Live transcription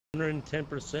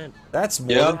110%. That's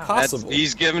more than possible.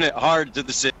 He's giving it hard to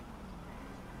the city.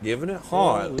 Giving it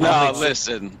hard. No,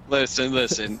 listen.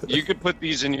 You could put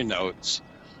these in your notes.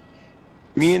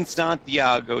 Me and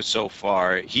Santiago so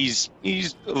far, he's a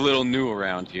little new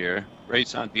around here, right,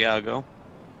 Santiago?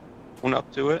 Went up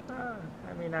to it?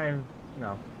 I mean,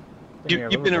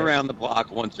 You've been around the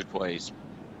block once or twice.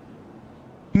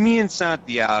 Me and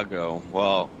Santiago,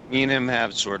 well, me and him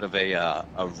have sort of a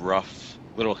rough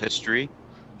little history.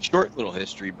 Short little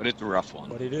history, but it's a rough one.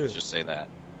 What'd he do? Let's just say that.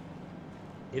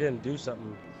 He didn't do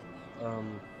something.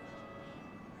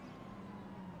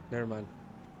 Never mind.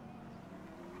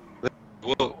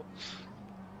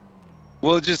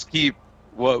 We'll just keep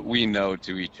what we know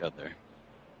to each other.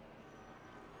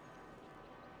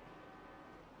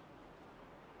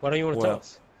 Why don't you want to tell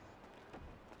us?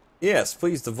 Yes,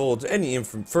 please divulge any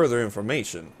further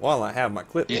information while I have my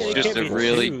clipboard. He's just a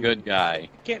really good guy.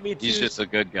 Can't be He's just a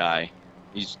good guy.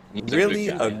 He's really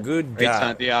a good guy. Right,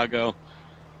 Santiago?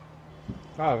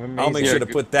 I'll make sure to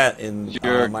put that in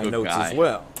my notes as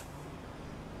well.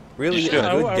 Really a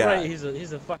good guy. Right.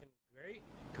 He's a fucking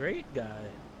great guy.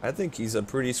 I think he's a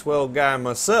pretty swell guy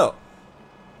myself,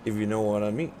 if you know what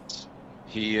I mean.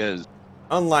 He is.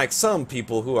 Unlike some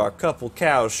people who are a couple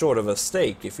cows short of a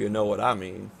steak, if you know what I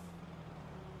mean.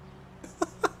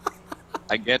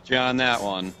 I get you on that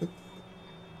one.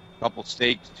 Couple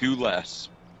steaks, two less.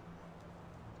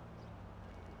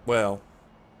 Well,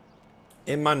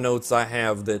 in my notes I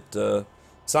have that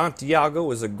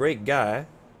Santiago is a great guy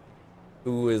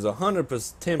who is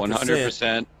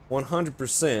 110%,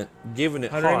 100% giving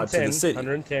it hard to the city.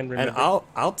 110, remember? And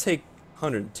I'll take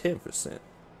 110%.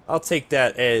 I'll take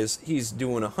that as he's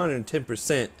doing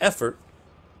 110% effort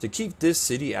to keep this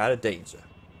city out of danger.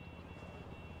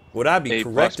 Would I be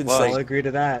correct in saying? I'll agree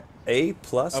to that. A++.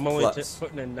 I'm only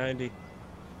putting in 90.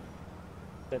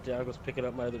 Santiago's picking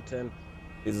up my other 10.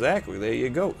 Exactly. There you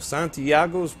go.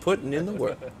 Santiago's putting in the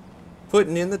work,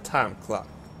 putting in the time clock,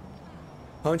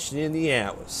 punching in the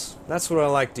hours. That's what I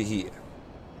like to hear.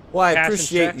 Well, I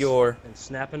appreciate your and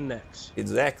snapping necks.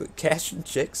 Exactly, cashing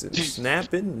checks and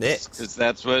snapping necks. Because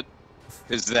that's what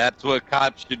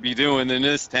cops should be doing in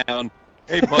this town.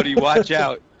 Hey, buddy, watch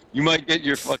out! You might get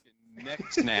your fucking neck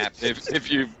snapped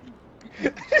if you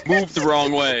move the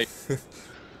wrong way.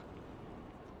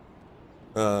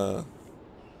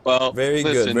 Well, very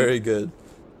good, very good.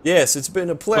 Yes, it's been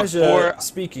a pleasure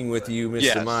speaking with you,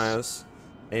 Mr. Myers,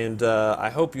 and I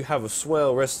hope you have a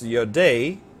swell rest of your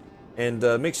day. And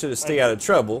make sure to stay out of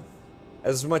trouble.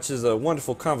 As much as a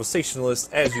wonderful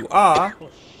conversationalist as you are,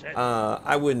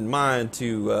 I wouldn't mind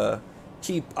to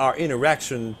keep our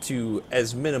interaction to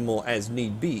as minimal as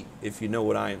need be, if you know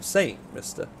what I am saying,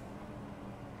 mister.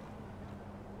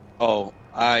 Oh,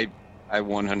 I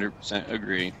 100%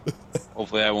 agree.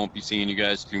 Hopefully I won't be seeing you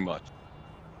guys too much.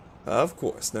 Of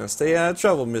course. Now stay out of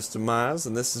trouble, Mr. Myers.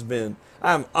 And this has been,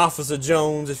 I'm Officer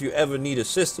Jones if you ever need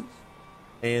assistance.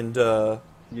 And,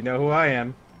 you know who I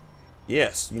am.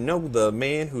 Yes, you know the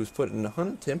man who's putting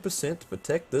 110% to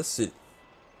protect the city.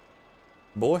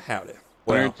 Boy, howdy.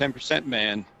 Well, 110%,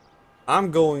 man. I'm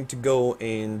going to go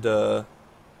and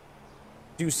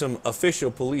do some official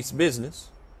police business.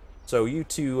 So you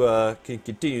two can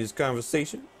continue this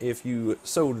conversation if you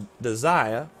so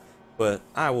desire. But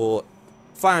I will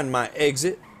find my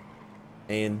exit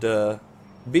and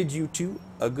bid you two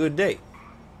a good day.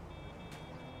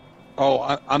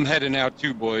 Oh, I'm heading out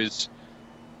too, boys.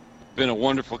 It's been a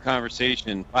wonderful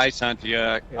conversation. Bye,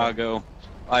 Santiago. Yeah.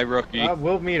 Bye, Rookie.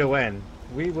 We'll meet a when.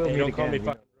 We will meet again. Call me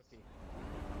fucking Rookie.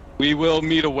 We will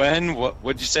meet a when?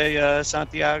 What'd you say,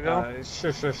 Santiago?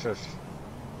 Shush.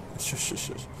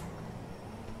 Shush.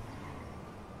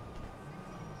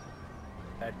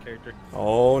 Bad character.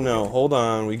 Oh no, hold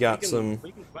on. We got some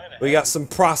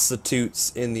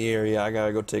prostitutes in the area I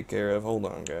gotta go take care of. Hold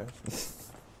on, guys.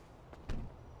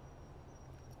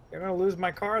 You're gonna lose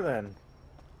my car then.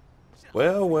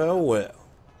 Well.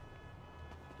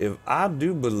 If I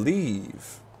do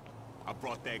believe I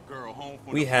brought that girl home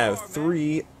from we have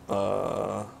 3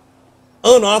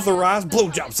 unauthorized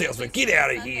blowjob salesmen. Get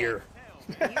out of here.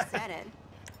 You said it.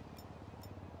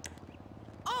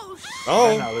 Oh,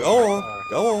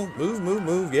 Go on.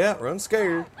 Move. Yeah, run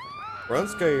scared.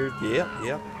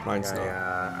 Yeah. Mine's not.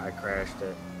 I crashed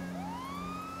it.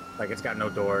 Like, it's got no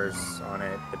doors on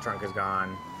it. The trunk is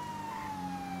gone.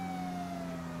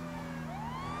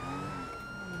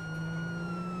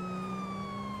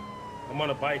 I'm on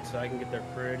a bike, so I can get there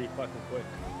pretty fucking quick.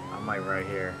 I'm like right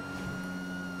here.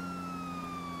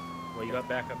 Well, you got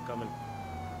backup coming.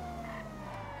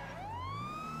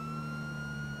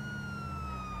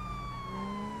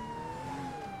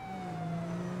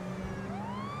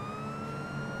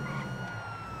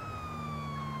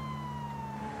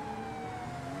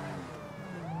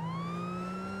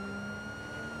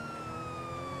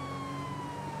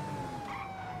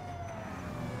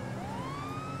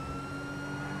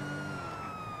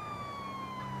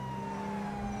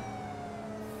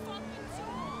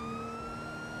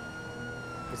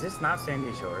 Is this not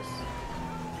Sandy Shores?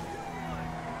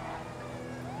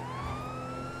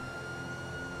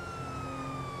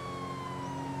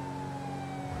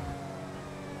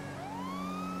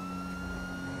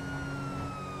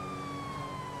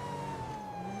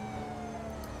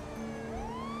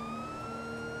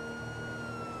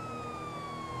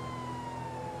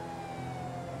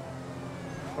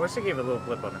 I wish I gave a little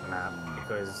blip on the map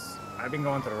because I've been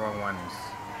going to the wrong ones.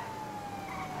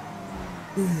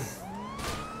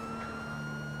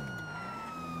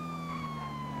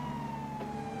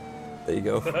 There you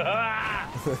go. I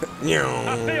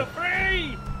feel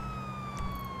free!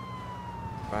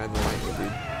 Ride the lightning,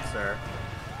 dude. Sir.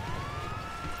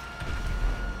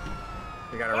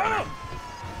 We gotta run.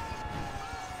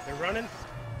 They're running?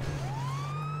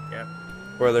 Yep.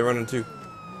 Where are they running to?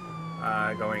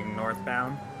 Going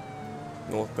northbound.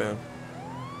 Northbound.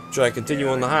 Should I continue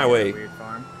on the highway? Weird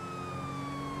farm.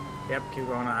 Yep, keep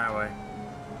going on the highway.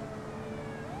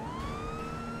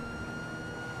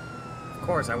 Of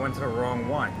course, I went to the wrong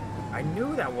one. I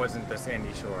knew that wasn't the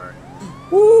Sandy Shore.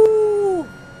 Woo!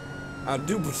 I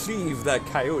do believe that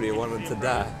coyote wanted to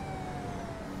die.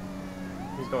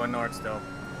 He's going north still,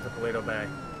 to Paleto Bay.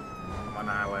 I'm on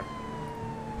the highway.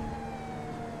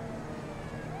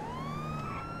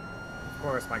 Of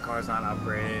course, my car's not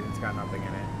upgraded. It's got nothing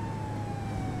in it.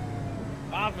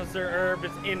 Officer Herb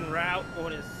is en route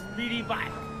on his speedy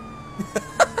bike.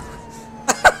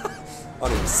 On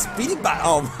his speedy bike.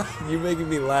 Oh, you're making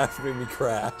me laugh, made me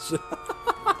crash.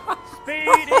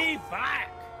 Speedy bike.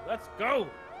 Let's go.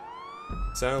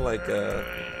 Sound like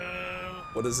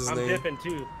what is his name? I'm dipping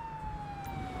too.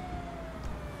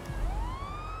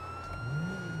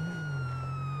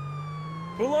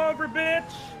 Pull over,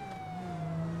 bitch.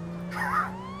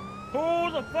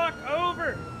 Pull the fuck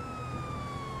over.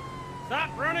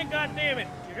 Stop running, goddammit.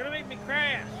 You're gonna make me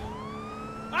crash.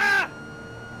 Ah!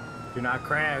 Do not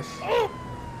crash. Oh!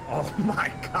 Oh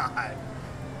my god.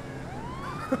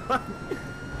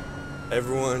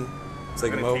 Everyone, it's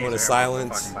like a I'm gonna moment of taser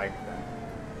silence. every fucking bike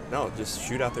then. No, just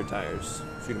shoot out their tires.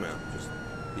 Shoot them out. Just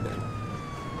be done.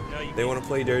 No, you They want to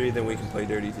play dirty, then we can play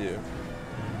dirty too.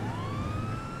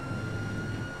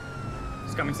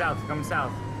 It's coming south. It's coming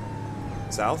south.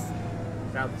 South?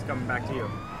 South is coming back to you.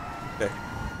 Okay.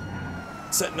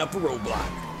 Setting up a roadblock.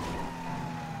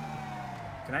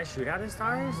 Can I shoot out his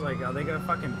tires? Like, are they gonna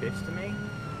fucking bitch to me?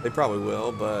 They probably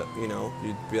will, but you know,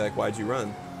 you'd be like, why'd you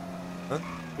run? Huh?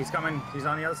 He's coming. He's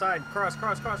on the other side. Cross,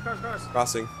 cross, cross, cross, cross.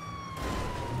 Crossing.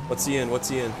 What's he in? What's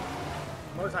he in?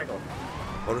 Motorcycle.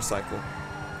 Motorcycle.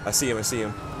 I see him, I see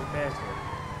him. You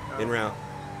bastard. En route.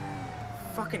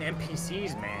 Fucking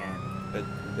NPCs, man.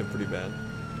 They're pretty bad.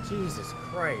 Jesus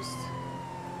Christ.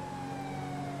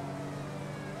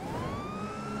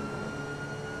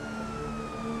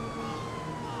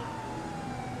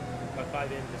 My 5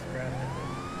 just crashed.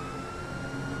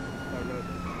 Oh no.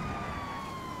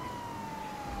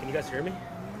 Can you guys hear me?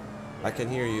 I can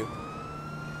hear you.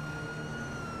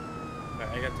 Alright,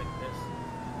 I gotta take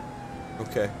this.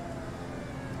 Okay.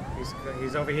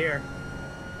 He's over here.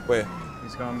 Where?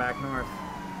 He's going back north.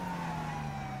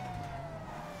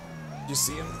 Did you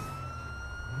see him?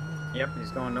 Yep,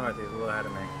 he's going north. He's a little ahead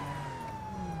of me.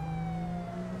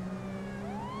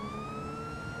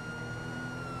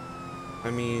 I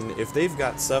mean, if they've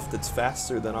got stuff that's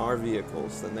faster than our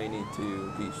vehicles, then they need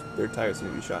to be, their tires need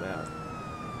to be shot out.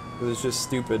 Because it's just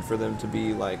stupid for them to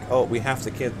be like, oh, we have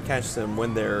to catch them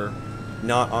when they're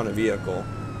not on a vehicle.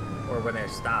 Or when they're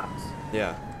stopped.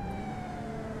 Yeah.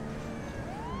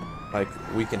 Like,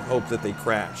 we can hope that they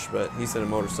crash, but he's in a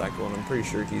motorcycle, and I'm pretty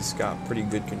sure he's got pretty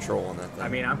good control on that thing. I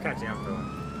mean, I'm catching up to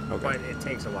him. Okay. But it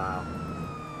takes a while.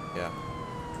 Yeah.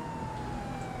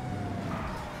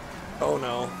 Oh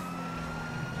no.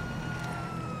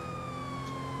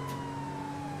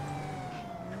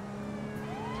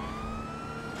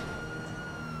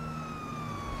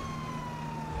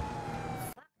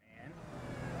 Man.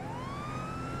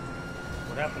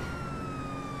 What happened?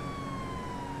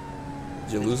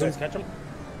 Did you Did lose you him? guys catch him?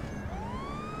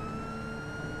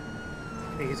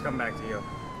 I think he's coming back to you.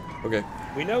 Okay.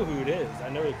 We know who it is. I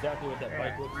know exactly what that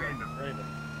bike looks like. It's Brandon.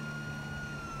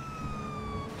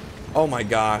 Oh my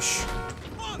gosh.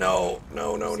 No,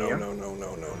 no, no, See no, him? no, no,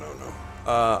 no, no, no, no.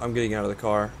 I'm getting out of the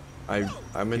car. I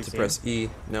meant to see press E.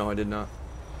 No, I did not.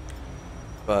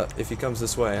 But if he comes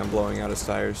this way, I'm blowing out his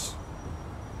tires.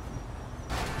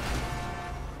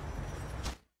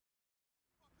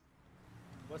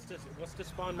 What's to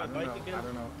spawn my I don't bike know. again? I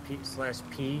don't know.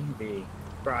 P/PV.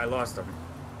 Bro, I lost him.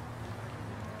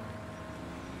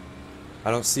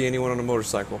 I don't see anyone on a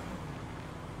motorcycle.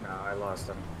 No, I lost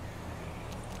him.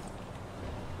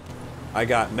 I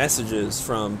got messages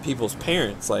from people's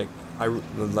parents, like they're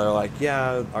like,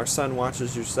 yeah, our son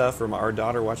watches your stuff, or our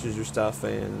daughter watches your stuff,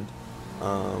 and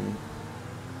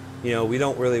you know, we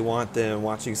don't really want them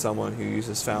watching someone who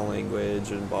uses foul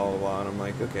language and blah blah blah. And I'm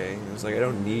like, okay. And it's like, I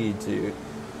don't need to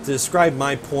describe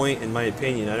my point and my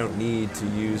opinion. I don't need to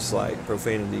use like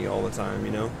profanity all the time,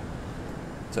 you know.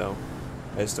 So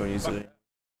I just don't use it.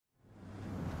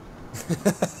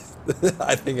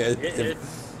 I think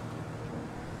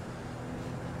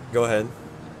Go ahead.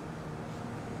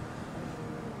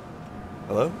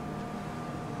 Hello?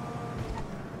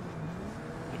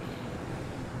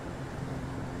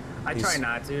 I try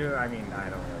not to. I mean, I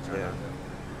don't really try not to.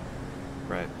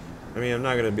 Right. I mean, I'm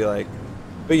not going to be like...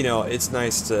 But, you know, it's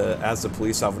nice to, as a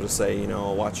police officer, say, you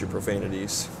know, watch your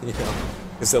profanities, you know,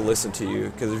 because they'll listen to you.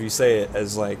 Because if you say it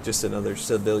as, like, just another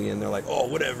civilian, they're like, oh,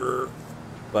 whatever.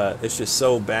 But it's just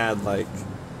so bad, like,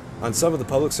 on some of the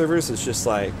public servers, it's just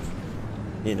like,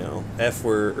 you know, F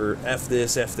word, or F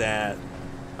this, F that,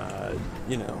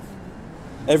 you know,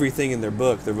 everything in their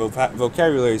book. Their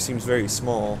vocabulary seems very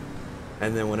small.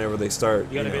 And then whenever they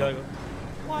start, you gotta be like,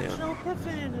 watch your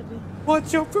profanity.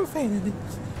 Watch your profanity. You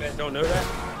guys don't know that?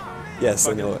 Yes,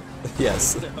 I know it.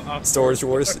 Yes. Storage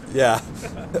Wars. Yeah.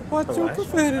 Watch your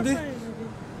profanity.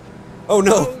 Oh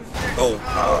no. Oh.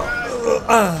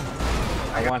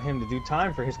 I want him to do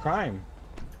time for his crime.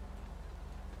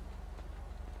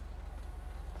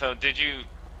 So did you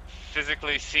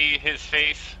physically see his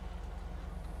face?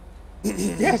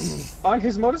 Yes, on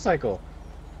his motorcycle.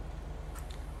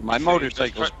 My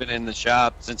motorcycle's been in the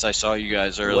shop since I saw you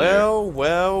guys earlier.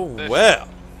 Well.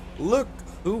 Look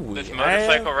who we have. This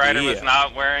motorcycle rider here. was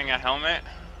not wearing a helmet?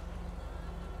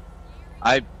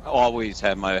 I always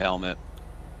had my helmet.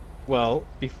 Well,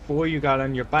 before you got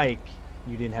on your bike,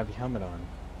 you didn't have your helmet on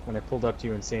when I pulled up to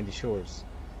you in Sandy Shores.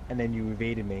 And then you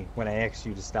evaded me when I asked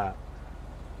you to stop.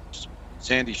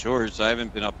 Sandy Shores, I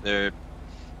haven't been up there in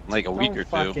like a week or two.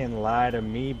 Don't fucking lie to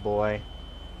me, boy.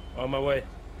 On my way.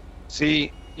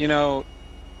 See, you know,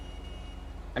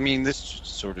 I mean, this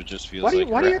sort of just feels why do you,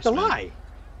 like why do you have to harassment. lie?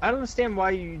 I don't understand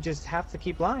why you just have to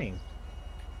keep lying.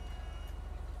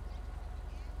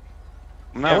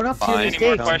 I'm not Own up to your lying. mistakes.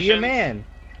 Be a questions? man.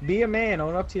 Be a man.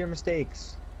 Own up to your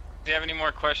mistakes. Do you have any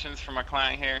more questions for my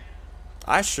client here?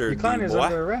 I sure Your client do, is boy.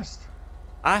 under arrest.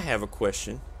 I have a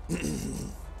question.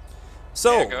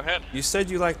 So, Yeah, go ahead. you said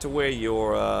you like to wear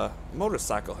your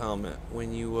motorcycle helmet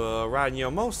when you riding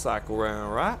your motorcycle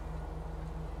around, right?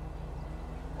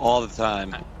 All the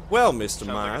time. Well, Mr. Sounds like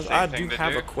a Myers, safe I thing do to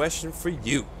have do. a question for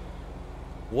you.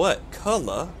 What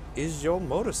color is your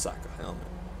motorcycle helmet?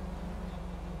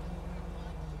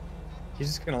 He's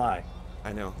just gonna lie.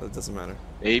 I know, that doesn't matter.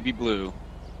 Baby blue.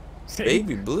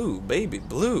 Baby blue, baby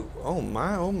blue. Oh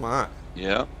my, oh my.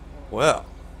 Yep. Well,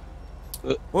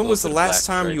 when was the Little bit of last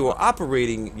black time stripe. you were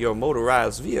operating your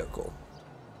motorized vehicle?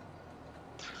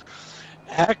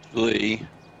 Actually,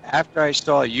 after I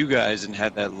saw you guys and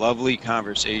had that lovely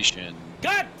conversation,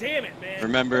 God damn it, man.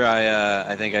 remember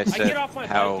I think I get said off my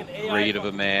how bike and AI great of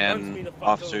a fucking runs me man the fuck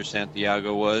Officer over.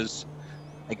 Santiago was?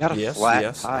 I got a Yes, flat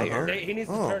yes, tire, uh-huh. He needs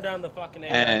to Oh. turn down the fucking AI.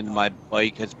 and my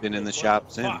bike has been in the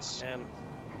shop since. Man.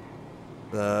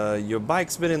 Your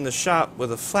bike's been in the shop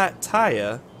with a flat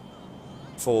tire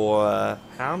for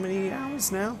how many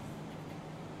hours now?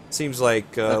 Seems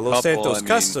like Los couple, Santos I mean.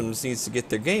 Customs needs to get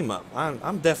their game up.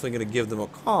 I'm definitely going to give them a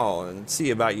call and see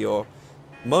about your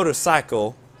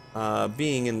motorcycle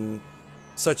being in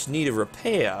such need of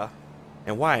repair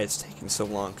and why it's taking so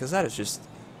long, because that is just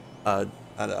an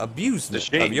abusement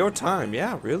shame. of your time.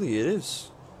 Yeah, really it is.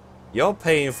 You're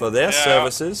paying for their Yeah.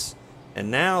 services,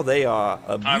 and now they are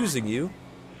abusing you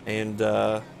and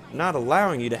not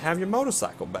allowing you to have your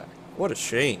motorcycle back. What a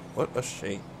shame. What a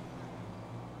shame.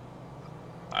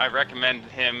 I recommend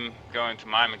him going to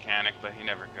my mechanic, but he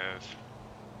never goes.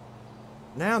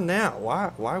 Now,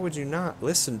 why would you not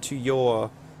listen to your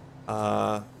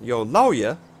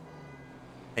lawyer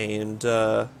and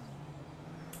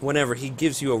whenever he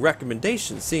gives you a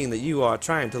recommendation, seeing that you are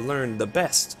trying to learn the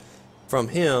best from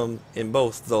him in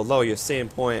both the lawyer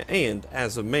standpoint and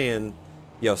as a man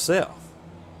yourself?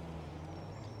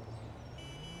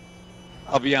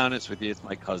 I'll be honest with you, it's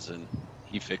my cousin.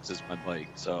 He fixes my bike,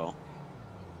 so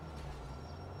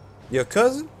Your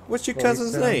cousin? What's your Well, he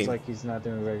cousin's sounds name? like he's not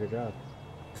doing a very good job.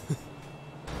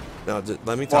 No, just,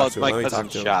 let me well, talk it's to him. my Let me talk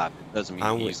cousin's to him. shop. It doesn't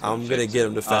mean he's I'm gonna fix get it.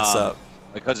 him to fess up.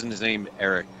 My cousin is named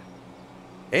Eric.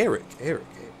 Eric.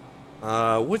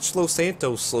 Which Los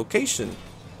Santos location,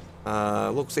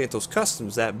 Los Santos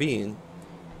Customs that being,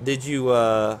 did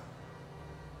you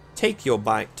take your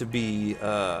bike to be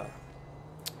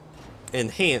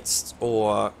enhanced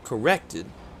or corrected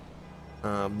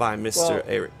by Mr.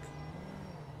 Eric.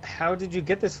 How did you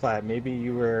get this flat? Maybe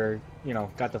you were,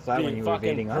 got the flat when you were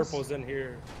evading us. Purple's in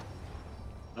here.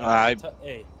 Hey.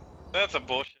 That's a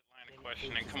bullshit line of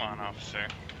questioning. Come on, officer.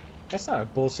 That's not a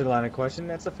bullshit line of question.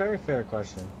 That's a very fair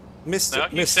question. He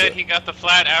said he got the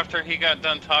flat after he got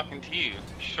done talking to you.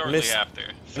 Shortly after.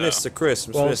 So. Mr.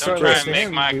 Christmas. Well, Mr. Don't try and make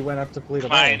my we went up to plead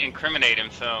client incriminate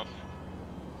himself.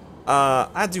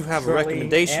 I do have a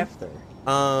recommendation. After.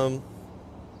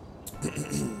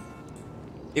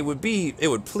 It would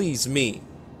please me,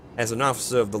 as an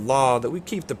officer of the law, that we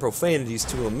keep the profanities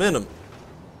to a minimum,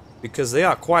 because they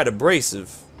are quite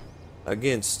abrasive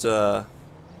against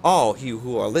all you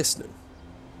who are listening.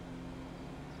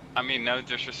 I mean, no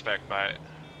disrespect by it.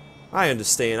 I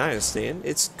understand.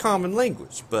 It's common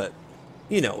language, but,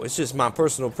 it's just my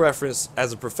personal preference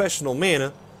as a professional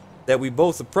manner that we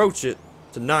both approach it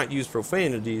to not use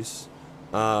profanities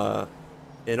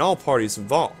in all parties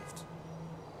involved.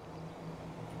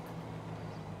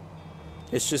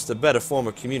 It's just a better form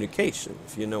of communication,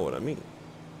 if you know what I mean.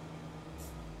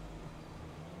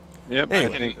 Yep,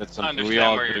 anyway, I think that's something we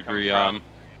all could agree on.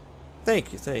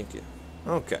 Thank you.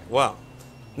 Okay, well,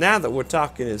 now that we're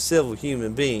talking as civil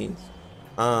human beings,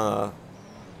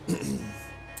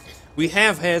 we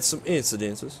have had some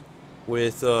incidences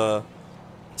with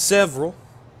several,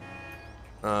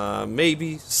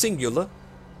 maybe singular,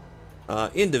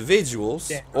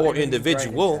 individuals or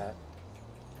individual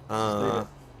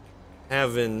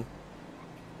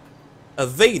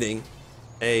evading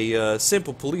a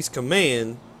simple police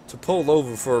command to pull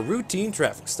over for a routine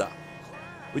traffic stop.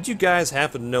 Would you guys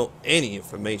happen to know any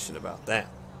information about that?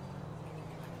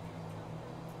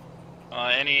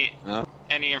 Any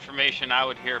information I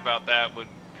would hear about that would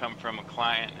come from a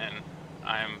client, and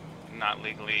I'm not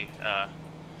legally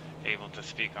able to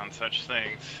speak on such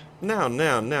things. Now.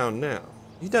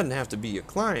 You doesn't have to be a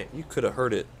client. You could have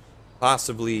heard it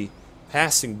possibly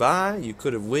passing by. You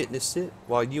could have witnessed it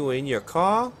while you were in your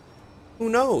car. Who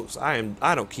knows? I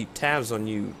don't keep tabs on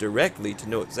you directly to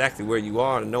know exactly where you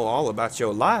are and know all about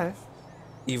your life,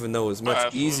 even though it's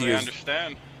much easier. I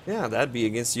understand. Yeah, that'd be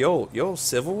against your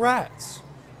civil rights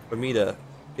for me to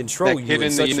control you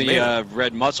in such a manner. The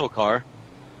red muscle car.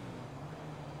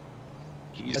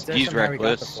 He's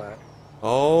reckless.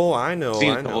 Oh, I know.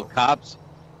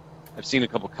 I've seen a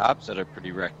couple cops that are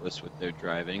pretty reckless with their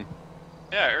driving.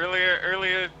 Yeah,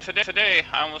 earlier today,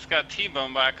 I almost got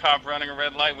T-boned by a cop running a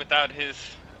red light without his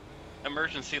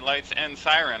emergency lights and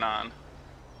siren on.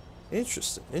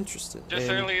 Interesting. Just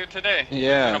earlier today.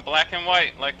 Yeah. Black and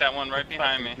white, like that one right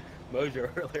behind me. Mojo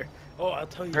earlier. Oh, I'll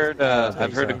tell you.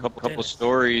 I've heard a couple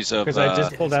stories of. Because I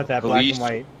just pulled out that black and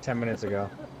white 10 minutes ago.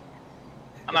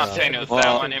 I'm not saying it was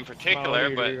that one in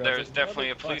particular, but there's definitely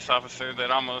a police officer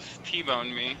that almost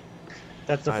T-boned me.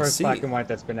 That's the first black and white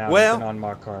that's been out. Well, been on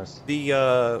marked cars.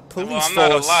 The police force. I'm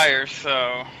not a liar,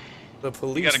 so. The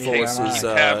police force is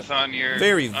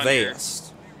very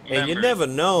vast, and you never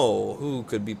know who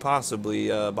could be possibly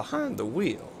behind the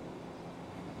wheel.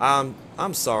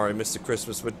 I'm sorry, Mr.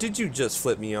 Christmas, but did you just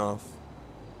flip me off?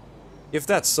 If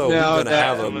that's so, we're gonna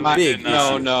have a big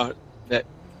issue.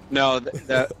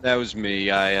 That was me.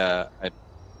 I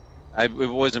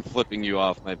wasn't flipping you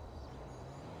off.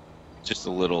 Just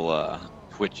a little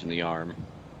twitch in the arm.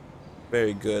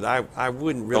 Very good. I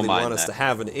wouldn't really want us to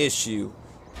have an issue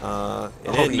in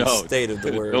any state of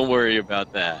the word. Don't worry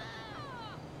about that.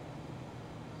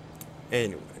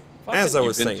 Anyway, as I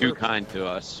was saying, you've been too kind to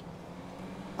us.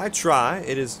 I try.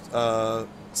 It is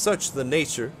such the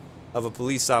nature of a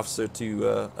police officer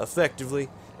to effectively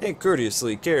and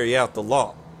courteously carry out the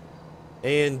law.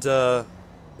 And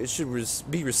it should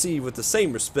be received with the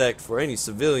same respect for any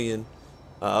civilian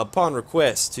upon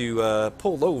request to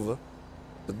pull over.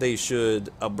 That they should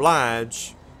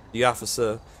oblige the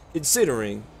officer,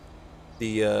 considering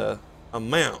the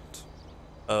amount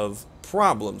of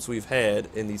problems we've had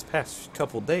in these past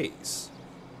couple days.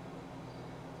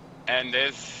 And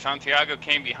as Santiago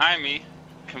came behind me,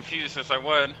 confused as I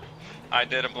was, I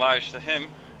did oblige to him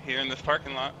here in this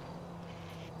parking lot.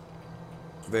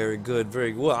 Very good,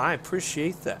 very good. Well, I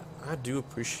appreciate that. I do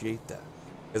appreciate that.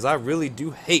 Because I really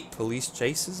do hate police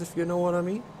chases, if you know what I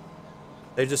mean.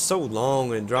 They're just so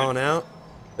long and drawn out,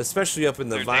 especially up in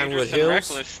the Vinewood Hills. They're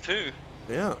reckless, too.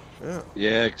 Yeah.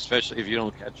 Yeah, especially if you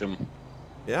don't catch them.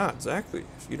 Yeah, exactly.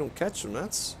 If you don't catch them,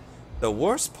 that's the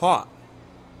worst part.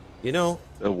 You know?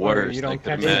 The worst, you don't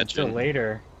catch them until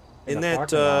later. In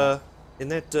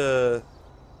that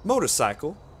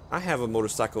motorcycle, I have a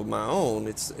motorcycle of my own.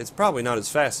 It's probably not as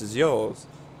fast as yours,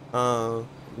 Mr.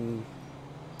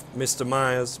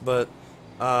 Myers, but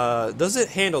does it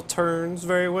handle turns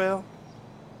very well?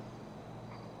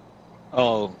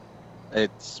 Oh,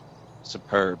 it's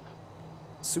superb.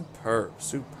 Superb,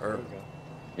 superb.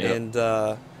 Yep.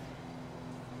 And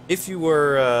if you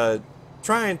were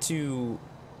trying to,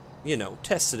 you know,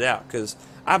 test it out, because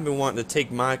I've been wanting to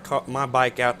take my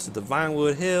bike out to the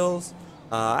Vinewood Hills.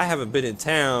 I haven't been in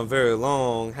town very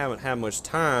long, haven't had much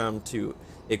time to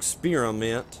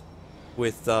experiment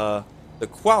with the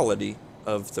quality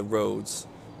of the roads.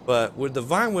 But would the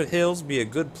Vinewood Hills be a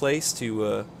good place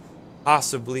to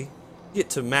possibly get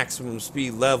to maximum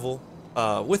speed level,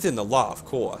 within the law, of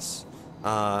course,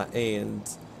 and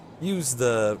use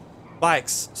the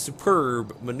bike's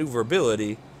superb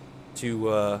maneuverability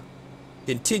to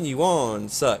continue on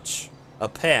such a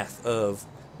path of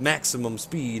maximum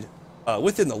speed,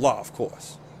 within the law, of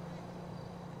course?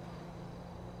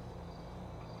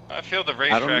 I feel the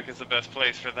racetrack is the best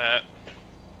place for that.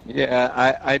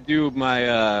 Yeah, I do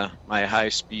my my high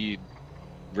speed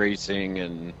racing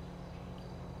and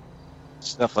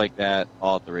stuff like that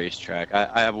all at the racetrack.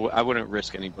 I wouldn't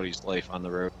risk anybody's life on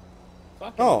the road.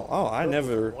 Oh, I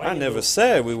never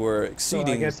said we were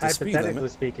exceeding I guess the speed hypothetically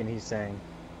limit. speaking, he's saying.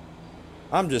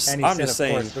 I'm just And he said, of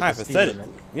saying course, with the speed hypothetically.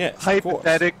 limit. Yes, of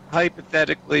course.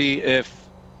 Hypothetically, if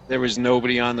there was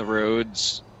nobody on the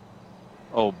roads,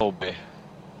 oh boy,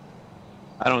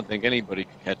 I don't think anybody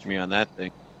could catch me on that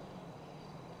thing.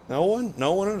 No one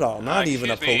at all. Not even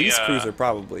a Excuse me, police cruiser,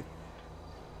 probably.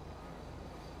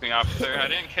 Officer, I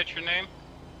didn't catch your name.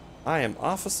 I am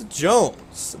Officer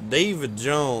Jones, David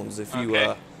Jones, if you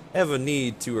Okay. ever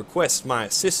need to request my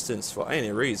assistance for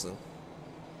any reason.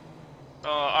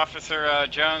 Officer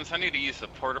Jones, I need to use the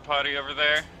porta potty over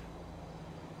there.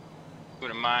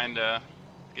 Wouldn't mind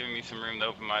giving me some room to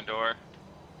open my door.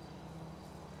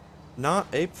 Not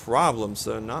a problem,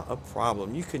 sir, not a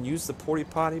problem. You can use the porta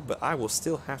potty, but I will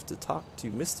still have to talk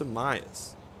to Mr.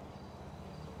 Myers.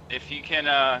 If you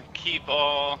can keep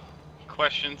all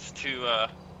questions to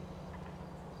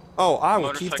Oh, I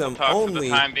will keep motorcycle them talk for only,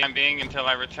 the time being until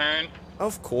I return.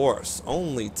 of course,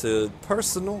 only to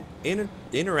personal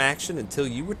interaction until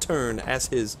you return as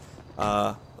his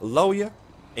lawyer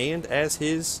and as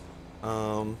his,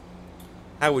 how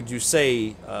would you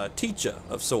say, teacher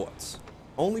of sorts.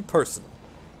 Only personal.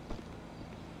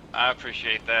 I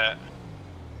appreciate that.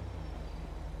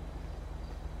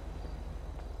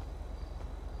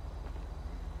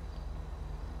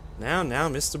 Now,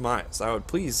 Mr. Myers, I would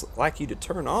please like you to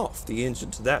turn off the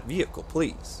engine to that vehicle,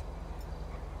 please.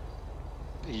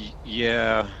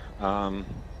 Yeah. Hold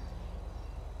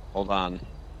on.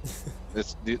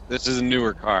 This is a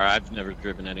newer car. I've never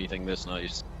driven anything this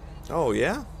nice. Oh,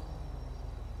 yeah?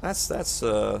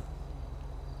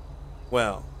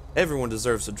 Well, everyone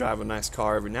deserves to drive a nice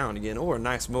car every now and again, or a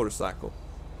nice motorcycle,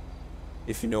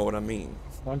 if you know what I mean.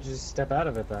 Why don't you just step out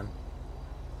of it then?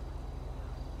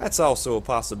 That's also a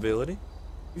possibility.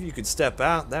 If you could step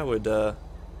out, that would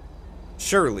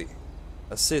surely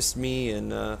assist me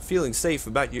in feeling safe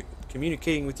about you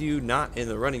communicating with you, not in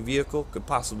the running vehicle. Could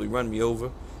possibly run me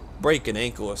over, break an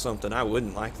ankle or something. I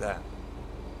wouldn't like that.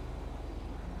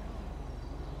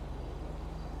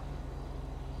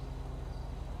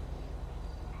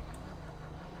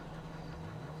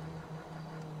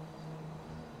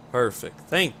 Perfect.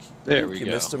 Thank you. There Thank we you,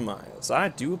 go. Mr. Myers. I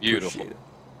do appreciate Beautiful. it.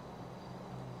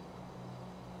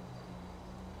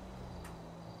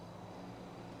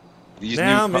 These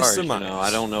Now, new cars, Mr. you Myers. know, I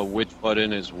don't know which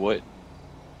button is what.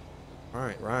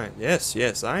 Right.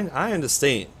 Yes, I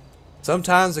understand.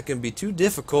 Sometimes it can be too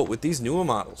difficult with these newer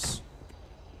models.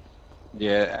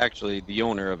 Yeah, actually, the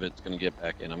owner of it's gonna get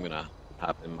back in. I'm gonna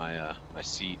hop in my my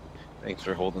seat. Thanks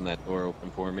for holding that door open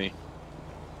for me.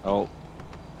 Oh,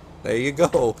 There you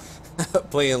go.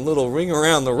 Playing little ring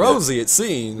around the rosy, it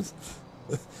seems.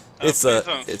 It's please a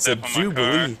don't it's a step on my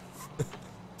jubilee.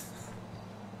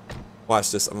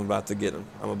 Watch this. I'm about to get him.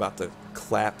 I'm about to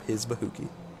clap his bahookie.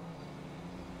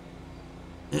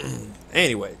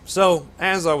 Anyway, so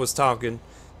as I was talking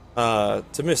to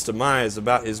Mr. Myers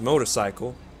about his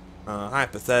motorcycle,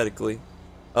 hypothetically,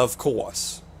 of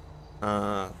course,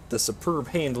 the superb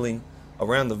handling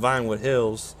around the Vinewood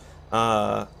Hills,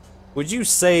 would you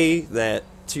say that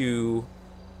to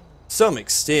some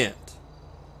extent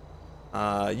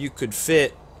you could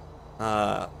fit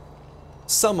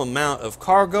some amount of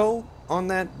cargo on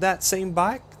that same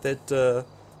bike that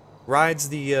rides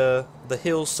the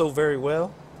hills so very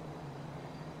well?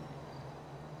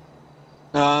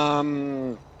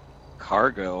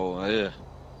 Cargo. I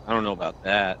don't know about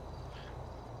that.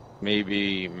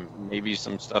 Maybe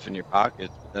some stuff in your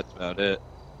pockets, but that's about it.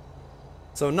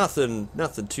 So nothing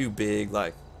too big,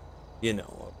 like, you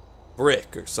know,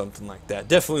 brick or something like that.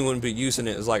 Definitely wouldn't be using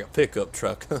it as like a pickup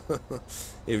truck,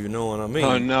 if you know what I mean.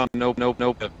 Oh no, no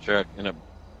pickup truck and a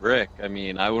brick. I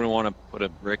mean, I wouldn't want to put a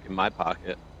brick in my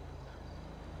pocket.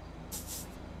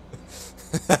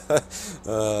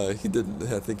 He didn't.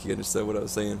 I think he understood what I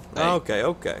was saying. Hey,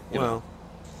 Okay. Well,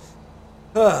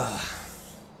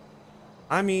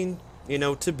 I mean, you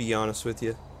know, to be honest with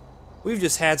you, we've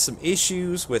just had some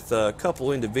issues with a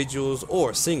couple individuals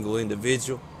or a single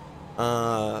individual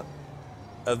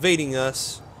evading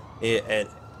us at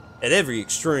every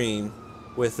extreme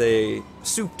with a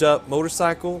souped-up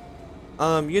motorcycle.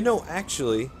 You know,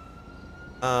 actually,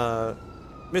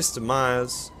 Mr.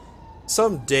 Myers,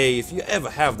 someday, if you ever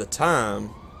have the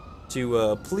time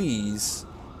to please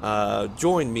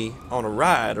join me on a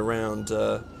ride around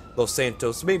Los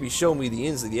Santos, maybe show me the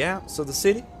ins and the outs of the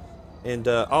city, and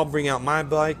I'll bring out my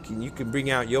bike and you can bring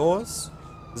out yours.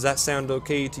 Does that sound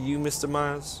okay to you, Mr.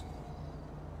 Myers?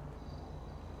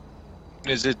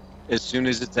 Is it as soon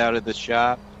as it's out of the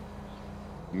shop?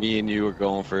 Me and you are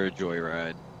going for a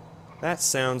joyride. That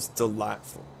sounds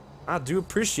delightful. I do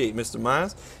appreciate Mr.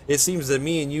 Myers. It seems that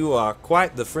me and you are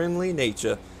quite the friendly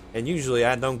nature, and usually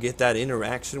I don't get that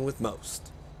interaction with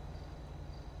most.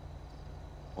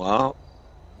 Well,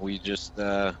 we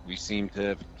seem to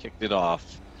have kicked it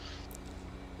off.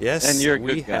 Yes, and you're a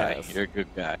we good guy. have. You're a good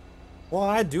guy. Well,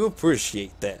 I do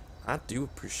appreciate that.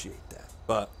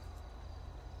 But,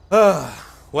 well,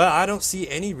 I don't see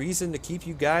any reason to keep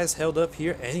you guys held up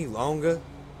here any longer.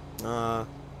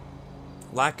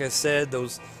 Like I said,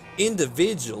 those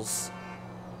individuals,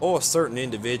 or a certain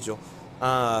individual,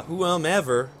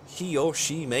 whomever he or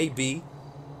she may be,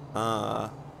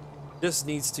 just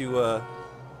needs to,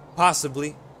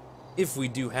 possibly, if we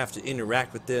do have to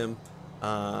interact with them,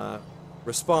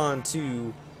 respond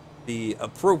to the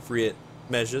appropriate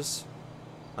measures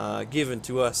given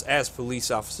to us as police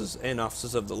officers and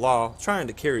officers of the law, trying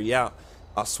to carry out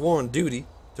our sworn duty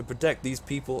to protect these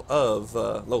people of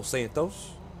Los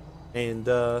Santos. And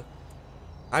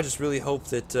I just really hope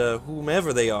that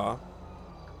whomever they are,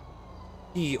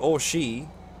 he or she,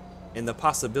 and the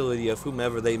possibility of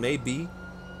whomever they may be,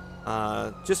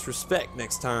 just respect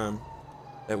next time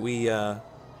that we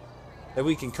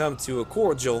can come to a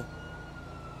cordial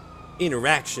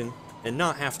interaction and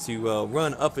not have to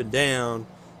run up and down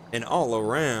and all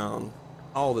around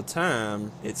all the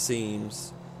time, it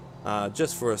seems,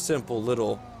 just for a simple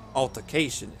little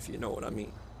altercation, if you know what I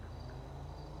mean.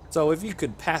 So if you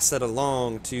could pass that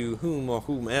along to whom or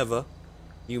whomever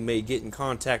you may get in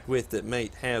contact with that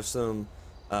might have some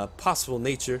possible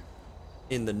nature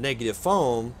in the negative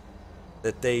form,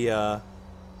 that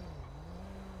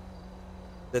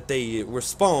they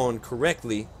respond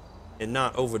correctly and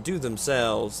not overdo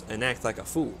themselves and act like a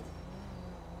fool.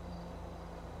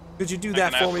 Could you do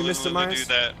that for me, Mr. Myers?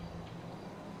 Do that.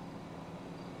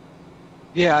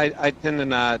 Yeah, I tend to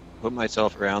not put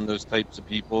myself around those types of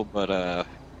people, but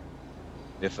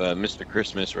if Mr.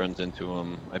 Christmas runs into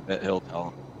him, I bet he'll tell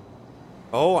him.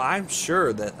 Oh, I'm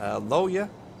sure that a lawyer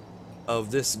of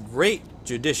this great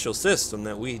judicial system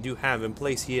that we do have in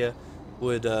place here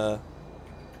would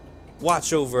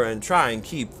watch over and try and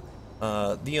keep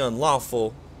the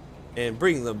unlawful and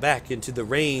bring them back into the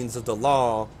reins of the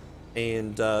law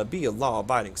and be a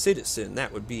law-abiding citizen.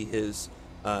 That would be his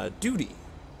duty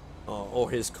or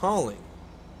his calling,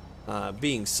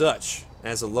 being such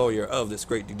as a lawyer of this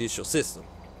great judicial system.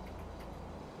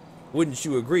 Wouldn't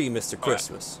you agree, Mr.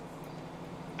 Christmas?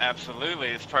 Absolutely,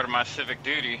 it's part of my civic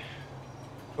duty.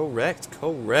 Correct.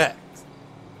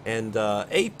 And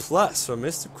A+ for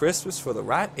Mr. Christmas for the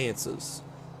right answers.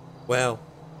 Well,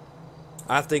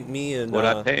 I think me and what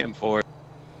I pay him for.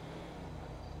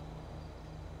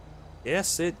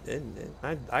 Yes,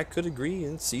 I could agree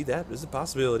and see that as a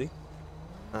possibility.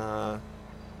 Well,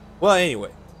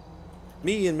 anyway,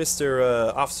 me and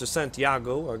Mr. Officer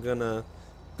Santiago are gonna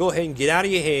go ahead and get out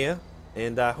of your hair,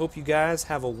 and I hope you guys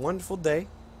have a wonderful day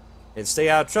and stay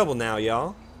out of trouble now,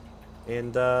 y'all.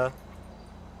 And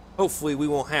hopefully we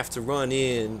won't have to run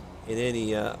in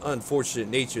any unfortunate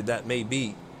nature that may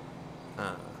be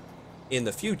in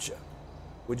the future.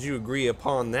 Would you agree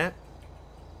upon that?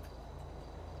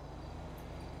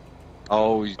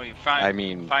 Oh, Well, you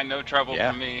find no trouble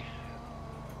yeah. for me.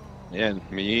 Yeah,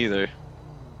 me either.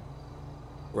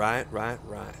 Right.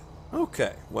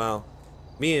 Okay, well,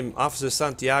 me and Officer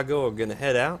Santiago are gonna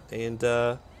head out, and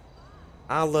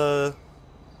I'll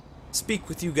speak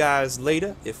with you guys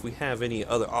later if we have any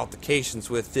other altercations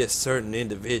with this certain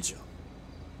individual.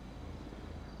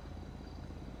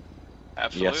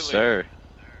 Absolutely. Yes, sir.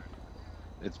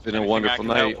 It's been a Anything wonderful I can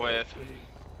night. help with.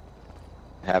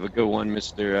 Have a good one,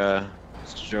 Mr.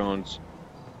 Jones.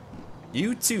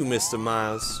 You too, Mr.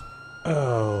 Miles.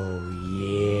 Oh,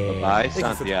 yeah. Bye,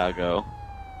 Santiago.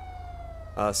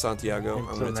 Santiago, I'm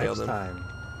Until gonna tail next them. time.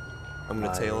 I'm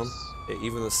gonna tail them. Miles.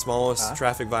 Even the smallest Huh?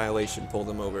 traffic violation, pull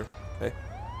them over. Okay?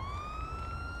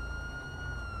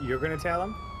 You're gonna tell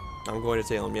him? I'm going to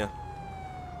tail them, yeah.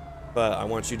 But I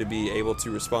want you to be able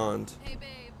to respond. Hey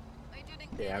babe, I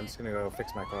didn't get Yeah, I'm it. just gonna go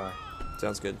fix my car.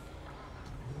 Sounds good.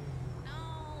 No,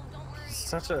 don't worry.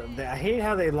 Such a. I hate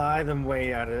how they lie them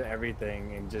way out of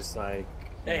everything and just like.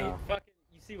 You Hey, know. fucking,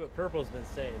 you see what Purple's been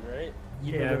saying, right?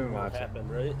 You Yeah, I've remember been what watching.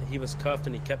 happened, right? He was cuffed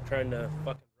and he kept trying to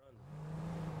fucking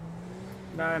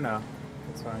run. No,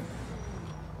 it's fine.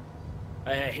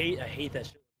 I hate that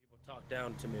shit when people talk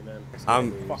down to me, man.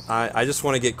 I just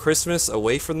want to get Christmas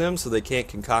away from them so they can't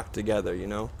concoct together, you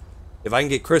know? If I can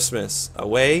get Christmas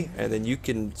away, and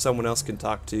then someone else can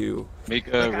talk to. Mika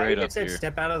Like, I right even up said here.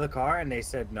 step out of the car, and they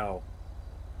said no.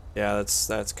 Yeah,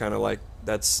 that's kind of like,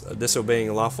 that's disobeying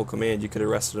a lawful command. You could have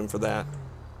arrested him for that.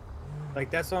 Like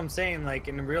that's what I'm saying. Like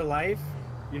in real life,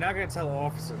 you're not gonna tell an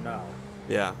officer no.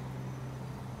 Yeah.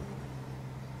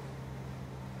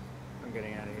 I'm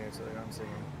getting out of here so they don't see me.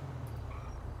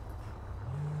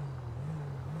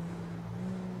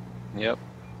 Yep.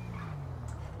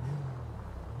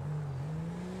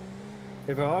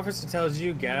 If an officer tells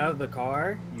you get out of the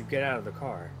car, you get out of the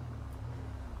car.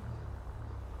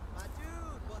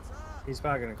 He's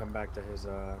probably gonna come back to his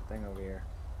thing over here.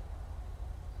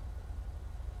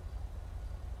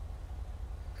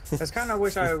 That's kind of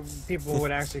wish people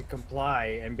would actually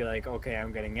comply and be like, okay,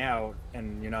 I'm getting out,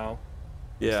 and you know,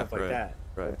 Yeah, stuff like right, that.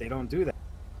 right. But they don't do that.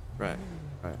 Right.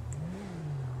 Right.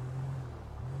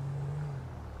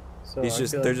 So He's I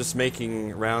just feel they're like- just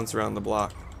making rounds around the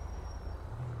block.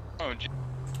 Oh, gee.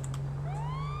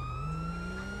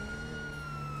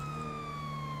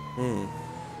 Hmm.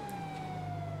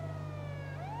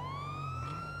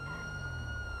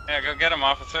 Yeah, go get him,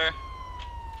 officer.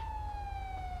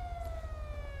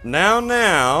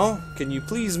 Now, can you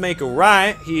please make a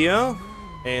right here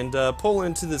and pull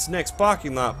into this next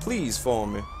parking lot, please, for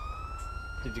me?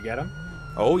 Did you get him?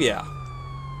 Oh yeah.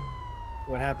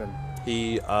 What happened?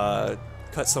 He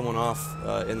cut someone off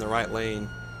in the right lane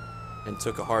and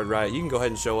took a hard right. You can go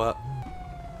ahead and show up.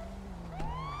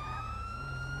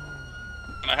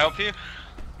 Can I help you?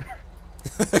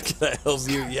 Can I help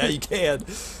you? Yeah, you can.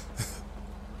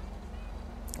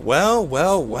 Well,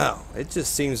 well, well. It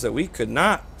just seems that we could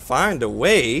not find a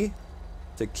way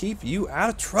to keep you out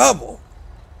of trouble.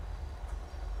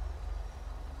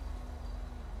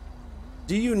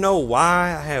 Do you know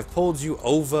why I have pulled you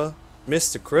over,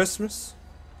 Mr. Christmas?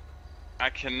 I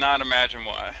cannot imagine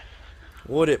why.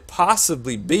 Would it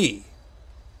possibly be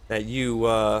that you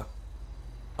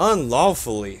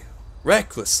unlawfully,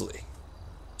 recklessly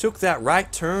took that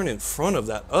right turn in front of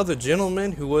that other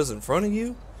gentleman who was in front of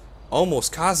you,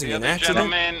 almost causing The an other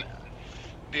accident?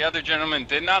 the other gentleman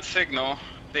did not signal.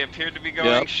 They appeared to be going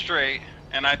Yep. straight,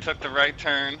 and I took the right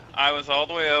turn. I was all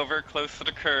the way over, close to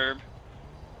the curb,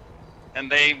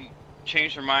 and they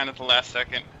changed their mind at the last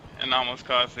second and almost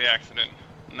caused the accident.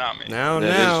 Not me. Now,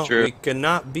 That is true. we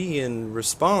cannot be in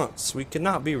response. We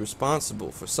cannot be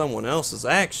responsible for someone else's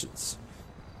actions.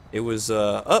 It was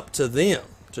up to them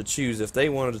to choose if they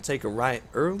wanted to take a right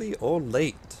early or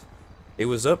late. It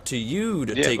was up to you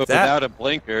to Yeah, take but that. without a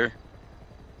blinker.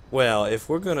 Well, if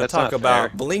we're going to That's talk not about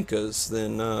fair. blinkers,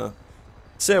 then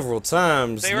several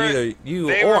times They neither you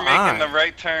They or were making I. the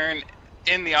right turn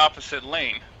in the opposite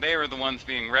lane. They were the ones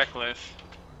being reckless.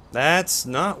 That's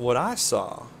not what I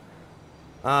saw.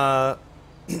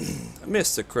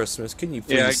 Mr. Christmas, can you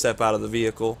please Yeah, step out of the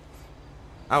vehicle?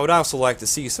 I would also like to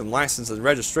see some license and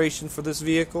registration for this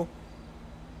vehicle.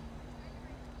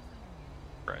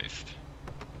 Christ.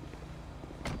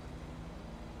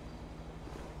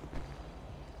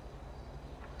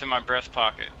 It's in my breast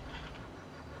pocket.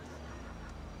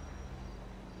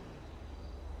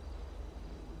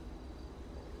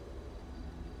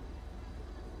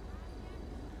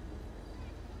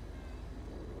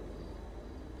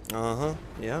 Uh-huh.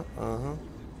 Yeah, uh-huh.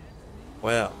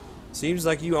 Well, seems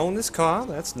like you own this car.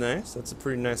 That's nice. That's a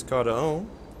pretty nice car to own.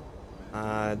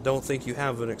 I don't think you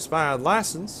have an expired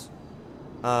license.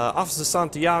 Officer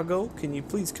Santiago, can you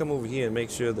please come over here and make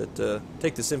sure that,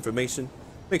 take this information,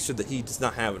 make sure that he does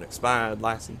not have an expired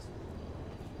license.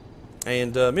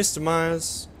 And, Mr.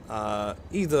 Myers,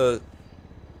 either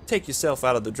take yourself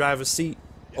out of the driver's seat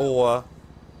or,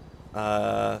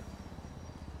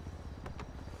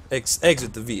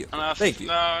 exit the vehicle. No, Thank you.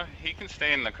 No, he can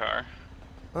stay in the car.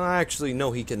 Actually,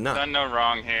 no, he cannot. Done no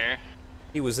wrong here.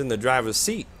 He was in the driver's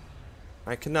seat.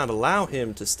 I cannot allow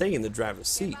him to stay in the driver's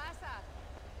seat.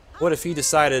 What if he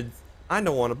decided, I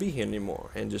don't want to be here anymore,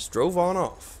 and just drove on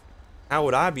off. How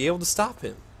would I be able to stop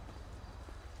him?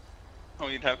 Well,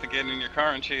 you'd have to get in your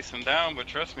car and chase him down, but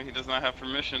trust me, he does not have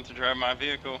permission to drive my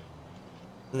vehicle.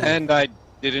 And I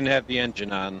didn't have the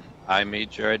engine on. I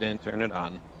made sure I didn't turn it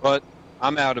on. But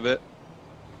I'm out of it.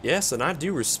 Yes, and I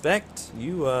do respect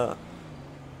you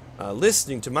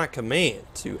listening to my command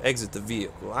to exit the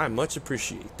vehicle. I much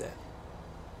appreciate that.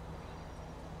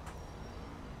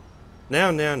 Now.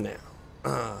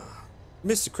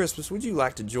 Mr. Crispus, would you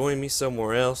like to join me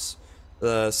somewhere else?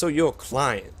 So your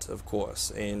client, of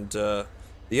course, and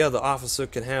the other officer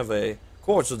can have a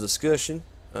cordial discussion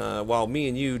while me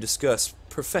and you discuss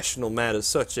professional matters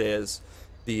such as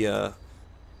the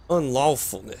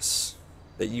unlawfulness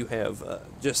that you have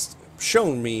just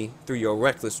shown me through your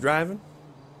reckless driving.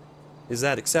 Is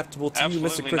that acceptable to you,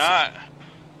 Mr. Crispus? Absolutely not.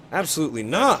 Absolutely That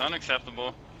not. is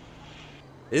unacceptable.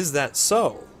 Is that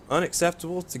so?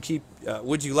 Unacceptable to keep...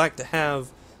 would you like to have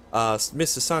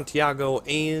Mr. Santiago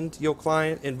and your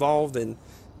client involved in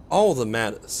all the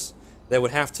matters that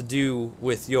would have to do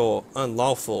with your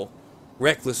unlawful,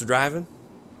 reckless driving?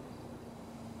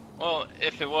 Well,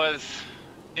 if it was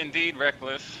indeed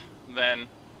reckless, then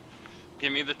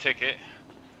give me the ticket.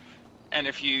 And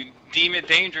if you deem it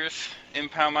dangerous,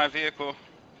 impound my vehicle.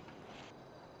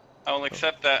 I will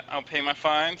accept that. I'll pay my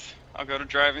fines. I'll go to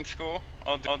driving school.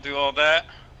 I'll do all that.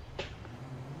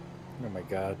 Oh my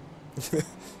god.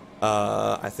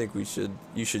 I think you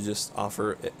should just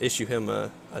issue him a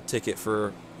ticket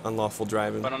for unlawful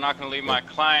driving. But I'm not going to leave my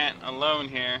client alone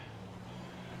here.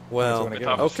 Well, With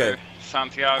Officer okay.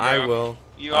 Santiago. I will.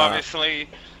 You obviously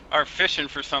are fishing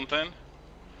for something.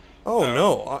 Oh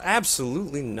no,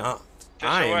 absolutely not.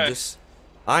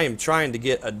 I am trying to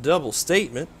get a double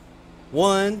statement,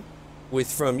 one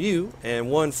from you and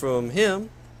one from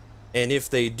him, and if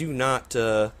they do not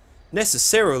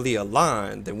necessarily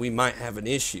align, then we might have an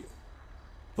issue.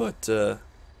 But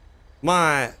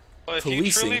my Well, if policing...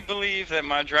 you truly believe that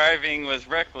my driving was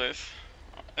reckless,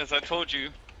 as I told you,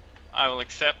 I will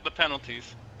accept the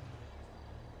penalties.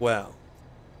 Well,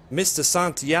 Mr.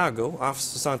 Santiago,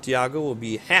 Officer Santiago, will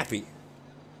be happy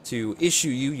to issue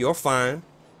you your fine.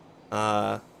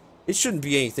 It shouldn't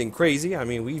be anything crazy. I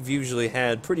mean, we've usually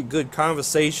had pretty good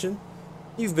conversation.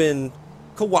 You've been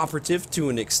cooperative to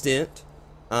an extent.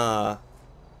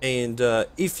 And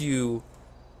if you,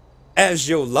 as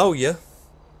your lawyer,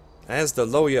 as the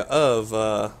lawyer of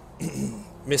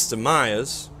Mr.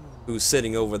 Myers, who's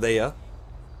sitting over there,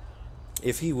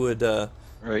 if he would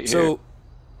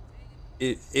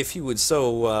if he would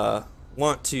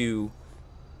want to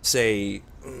say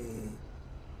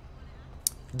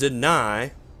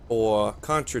deny or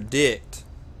contradict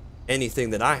anything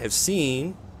that I have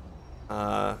seen,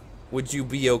 would you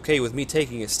be okay with me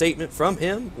taking a statement from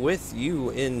him with you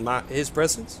in his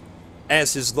presence?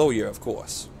 As his lawyer, of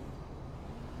course.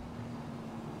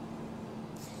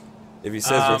 If he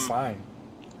says that's fine.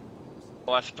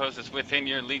 Well, I suppose it's within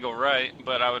your legal right,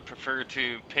 but I would prefer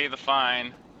to pay the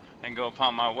fine and go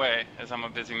upon my way, as I'm a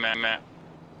busy man.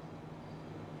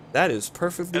 That is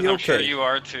perfectly As okay. I'm sure you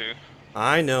are too.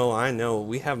 I know.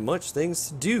 We have much things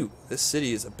to do. This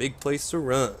city is a big place to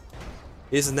run.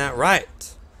 Isn't that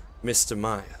right, Mr.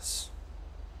 Myers?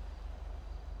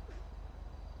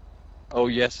 Oh,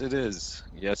 yes, it is.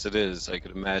 Yes, it is. I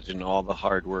could imagine all the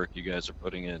hard work you guys are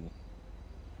putting in.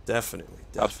 Definitely.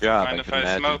 Tough job, Mind I if can I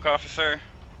imagine. smoke, officer?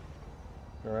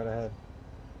 Go right ahead.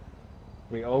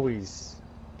 We always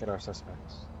get our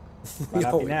suspects. We Might not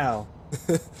be always- now,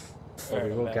 but we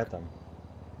Alright, I'm will back. get them.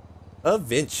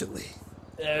 Eventually.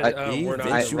 We're not I gonna mean,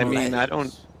 do I this.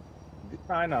 don't...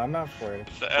 I know, I'm not worried.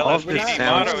 It's the All of LSPD this We're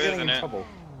sounds- motto, getting isn't in it? trouble,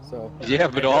 so. Yeah,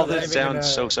 but I all know, this not even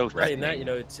sounds so Right, threatening. and that, you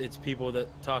know, it's people that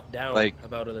talk down Like,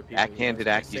 about other people. Backhanded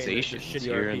you know, saying they're accusations shitty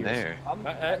here and RPs. there.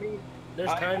 I mean, there's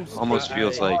times Almost I-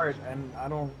 feels I- like- hard, and I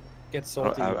don't get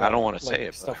salty. I don't want to say it,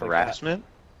 but stuff like that. harassment?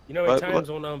 You know, But at times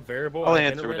when I'm variable, I'll I've been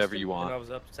answer whatever arrested, you want. And I was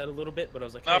upset a little bit, but I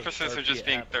was like, hey, Officers are RP, just it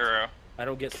being happens. thorough. I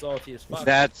don't get salty as fuck.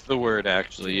 That's the word,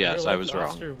 actually. In real Yes, life, I was an wrong.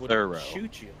 officer would Thorough.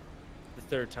 shoot you the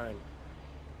third time.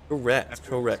 Correct. After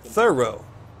Correct. it's- Thorough.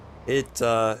 It's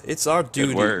our Good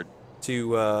duty word.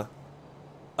 to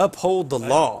uphold the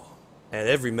law at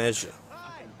every measure.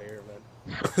 Bear,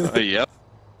 man. Yep.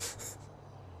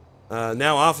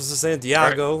 Now, Officer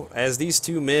Santiago, as these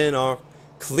two men are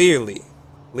clearly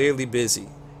busy,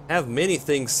 have many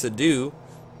things to do.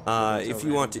 If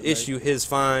you want to issue his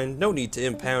fine, no need to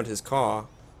impound his car.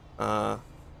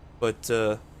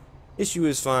 But issue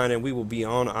his fine and we will be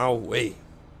on our way.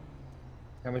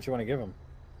 How much you want to give him?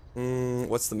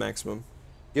 What's the maximum?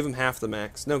 Give him half the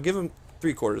max. No, give him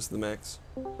 3/4 of the max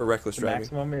for reckless The driving.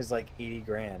 maximum is like 80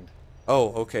 grand.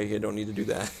 Oh, okay. You don't need to do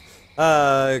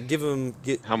that. Give him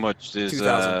How much does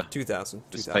 2,000.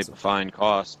 this type of fine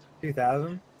cost?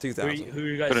 2,000. 2,000. Who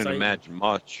you guys Couldn't citing? imagine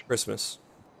much. Christmas.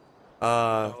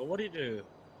 What do you do?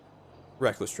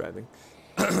 Reckless driving.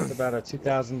 It's about a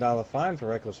 $2,000 fine for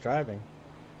reckless driving.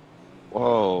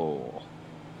 Whoa.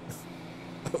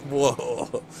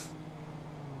 Whoa.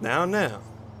 Now.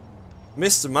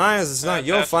 Mr. Myers, it's not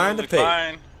your fine to pay.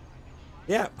 Fine.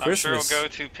 Yeah, I'm sure Christmas. it'll go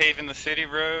to paving the city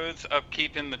roads,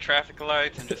 upkeeping the traffic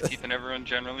lights, and just keeping everyone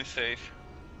generally safe.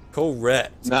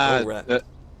 Correct. Nah, Correct.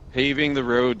 paving the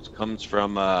roads comes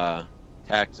from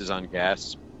taxes on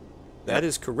gas. That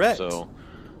is correct. So,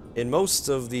 in most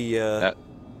of the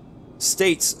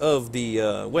states of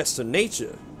the Western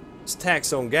nature,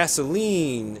 tax on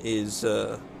gasoline is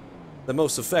the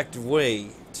most effective way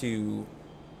to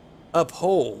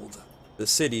uphold the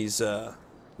city's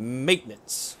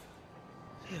maintenance.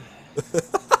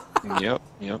 yep.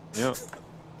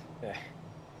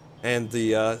 And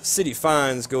the city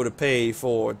fines go to pay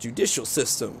for judicial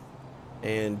system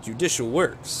and judicial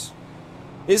works.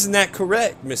 Isn't that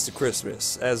correct, Mr.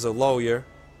 Christmas? As a lawyer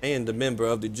and a member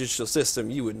of the judicial system,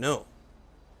 you would know.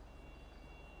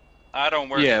 I don't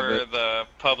work Yeah, for but- the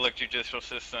public judicial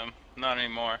system. Not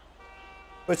anymore.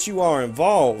 But you are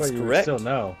involved, But you would correct? still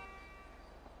know.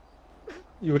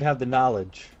 You would have the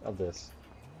knowledge of this.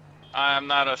 I'm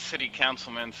not a city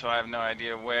councilman, so I have no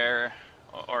idea where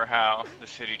or how the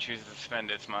city chooses to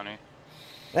spend its money.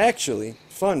 Actually,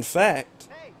 fun fact,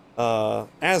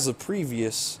 as a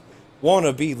previous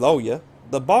wannabe lawyer,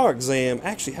 the bar exam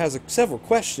actually has several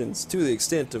questions to the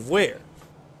extent of where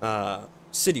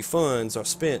city funds are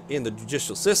spent in the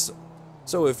judicial system.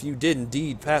 So if you did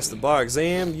indeed pass the bar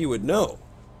exam, you would know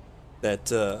that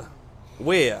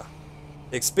where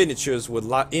expenditures would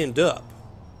end up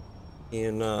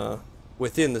in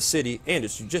within the city and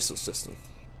its judicial system.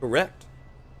 Correct?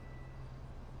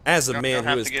 As a man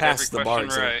who has passed the bar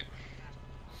exam. Right.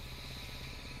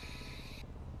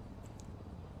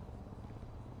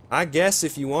 I guess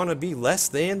if you want to be less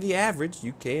than the average,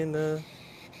 you can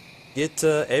get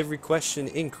every question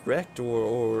incorrect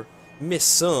or miss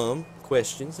some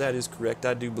questions. That is correct,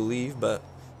 I do believe, but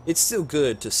it's still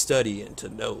good to study and to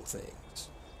know things.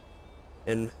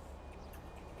 And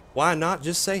why not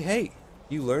just say, hey,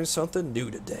 you learned something new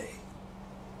today?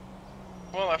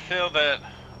 Well, I feel that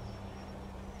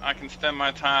I can spend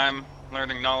my time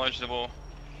learning knowledge that will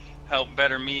help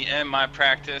better me and my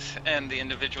practice and the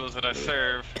individuals that I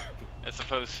serve, as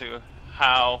opposed to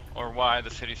how or why the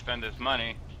city spends its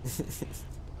money.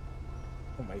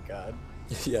 Oh my god.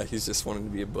 Yeah, he's just wanting to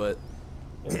be a butt.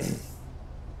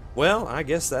 Well, I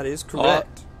guess that is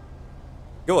correct.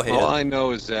 Go ahead. All I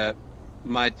know is that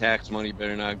my tax money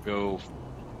better not go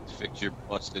to fix your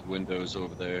busted windows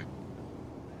over there.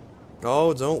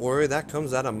 Oh, don't worry, that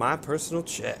comes out of my personal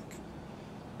check.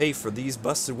 Pay for these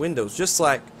busted windows. Just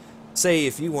like, say,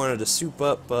 if you wanted to soup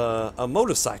up a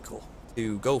motorcycle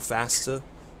to go faster,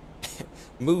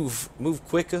 move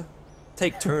quicker,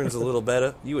 take turns a little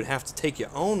better, you would have to take your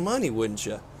own money, wouldn't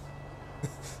you?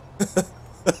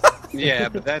 Yeah,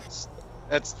 but that's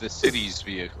the city's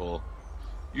vehicle.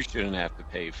 You shouldn't have to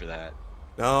pay for that.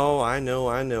 No, I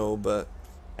know, but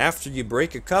after you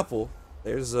break a couple,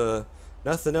 there's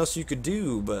nothing else you could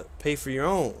do but pay for your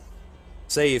own.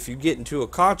 Say if you get into a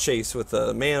car chase with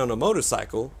a man on a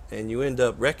motorcycle and you end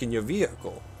up wrecking your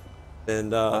vehicle,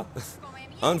 then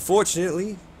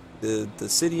unfortunately the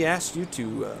city asks you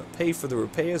to pay for the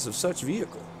repairs of such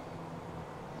vehicle.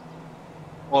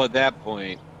 Well, at that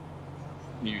point,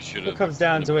 you should have. It comes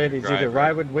down to it, it's either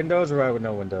ride with windows or ride with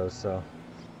no windows, so.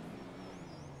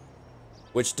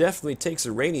 Which definitely takes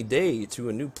a rainy day to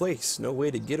a new place. No way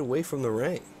to get away from the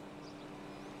rain.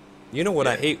 You know what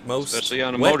I hate most? Especially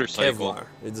on a Wet motorcycle. Kevlar.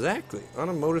 Exactly. On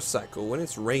a motorcycle when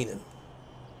it's raining.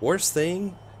 Worst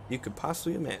thing you could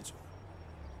possibly imagine.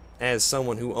 As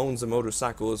someone who owns a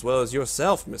motorcycle as well as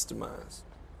yourself, Mr. Myers.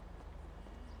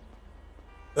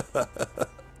 I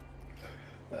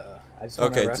just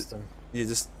want to Okay, arrest him. You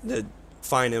just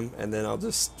fine him, and then I'll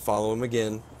just follow him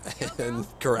again and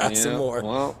harass him more.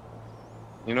 Well,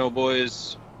 you know,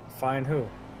 boys, Find who?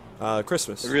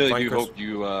 Christmas. I really Fine do Christmas. hope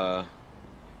you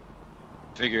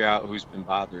figure out who's been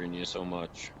bothering you so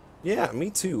much. Yeah, me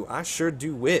too. I sure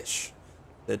do wish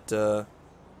that the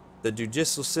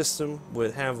judicial system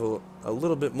would have a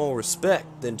little bit more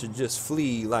respect than to just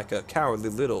flee like a cowardly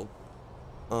little,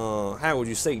 how would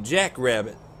you say,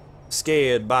 jackrabbit,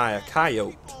 scared by a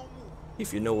coyote,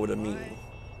 if you know what I mean.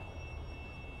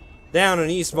 Down in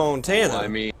East Montana, Well, I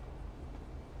mean,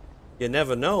 you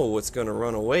never know what's going to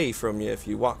run away from you if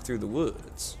you walk through the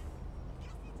woods.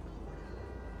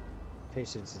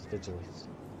 Patience is vigilance.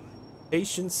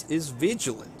 Patience is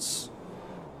vigilance.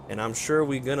 And I'm sure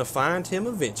we're gonna find him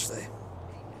eventually.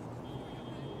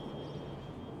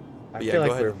 I Yeah, feel go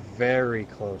like ahead. we're very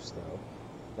close, though.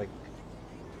 Like,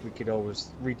 we could always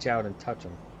reach out and touch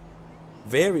him.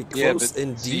 Very Yeah, close but see,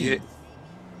 indeed.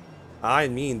 I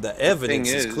mean, the evidence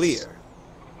is is- clear.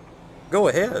 Go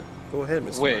ahead. Go ahead,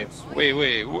 Mr. Wait, Miles.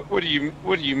 wait. What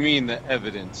do you mean the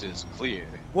evidence is clear?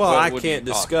 Well, What- I what are you can't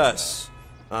talking discuss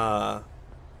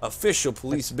official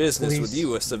police business with you, a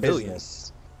Police civilian.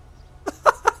 business.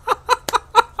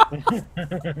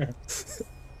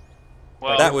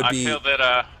 Well, That would I be- feel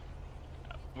that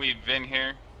we've been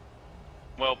here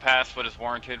well past what is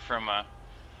warranted from a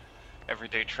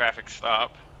everyday traffic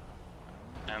stop.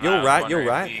 And I You're was right. wondering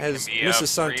You're if right. we Has can be, Mrs. free to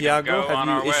Santiago, go on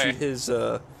our have you issued way. his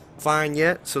fine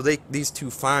yet? So these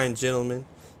two fine gentlemen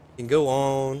can go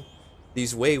on.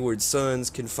 These wayward sons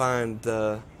can find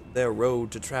their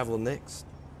road to travel next.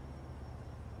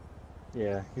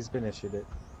 Yeah, he's been issued it.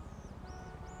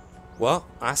 Well,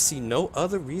 I see no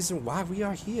other reason why we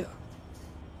are here.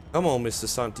 Come on, Mr.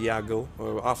 Santiago,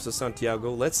 or Officer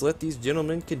Santiago, let's let these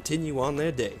gentlemen continue on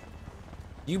their day.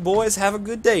 You boys have a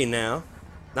good day now.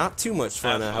 Not too much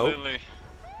fun, I hope. Absolutely.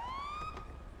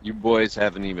 You boys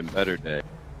have an even better day.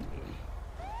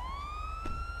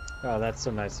 Oh, that's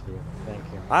so nice of you. Thank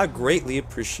you. I greatly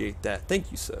appreciate that.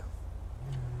 Thank you, sir.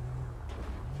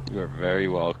 You are very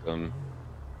welcome.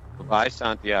 Bye,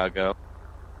 Santiago.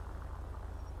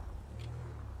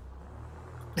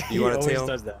 You want to He tell always him?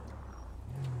 does that.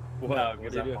 Wow,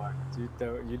 What's good up, idea. Mark?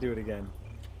 You do it again.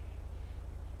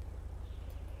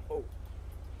 Oh.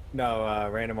 No,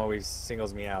 random always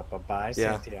singles me out, but bye,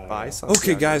 Yeah, Santiago. bye, Santiago.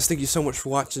 Okay, guys, thank you so much for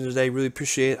watching today. Really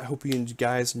appreciate it. I hope you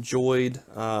guys enjoyed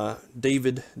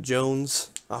David Jones,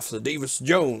 Officer Davis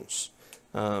Jones.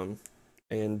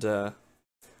 And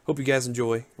hope you guys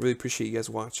enjoy. Really appreciate you guys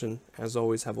watching. As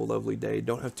always, have a lovely day.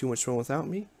 Don't have too much fun without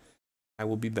me. I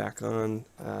will be back on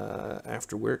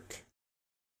after work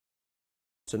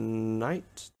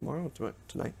tonight, tomorrow,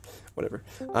 tonight, whatever.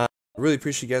 Really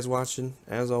appreciate you guys watching.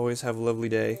 As always, have a lovely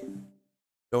day.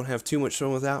 Don't have too much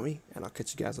fun without me, and I'll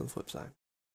catch you guys on the flip side.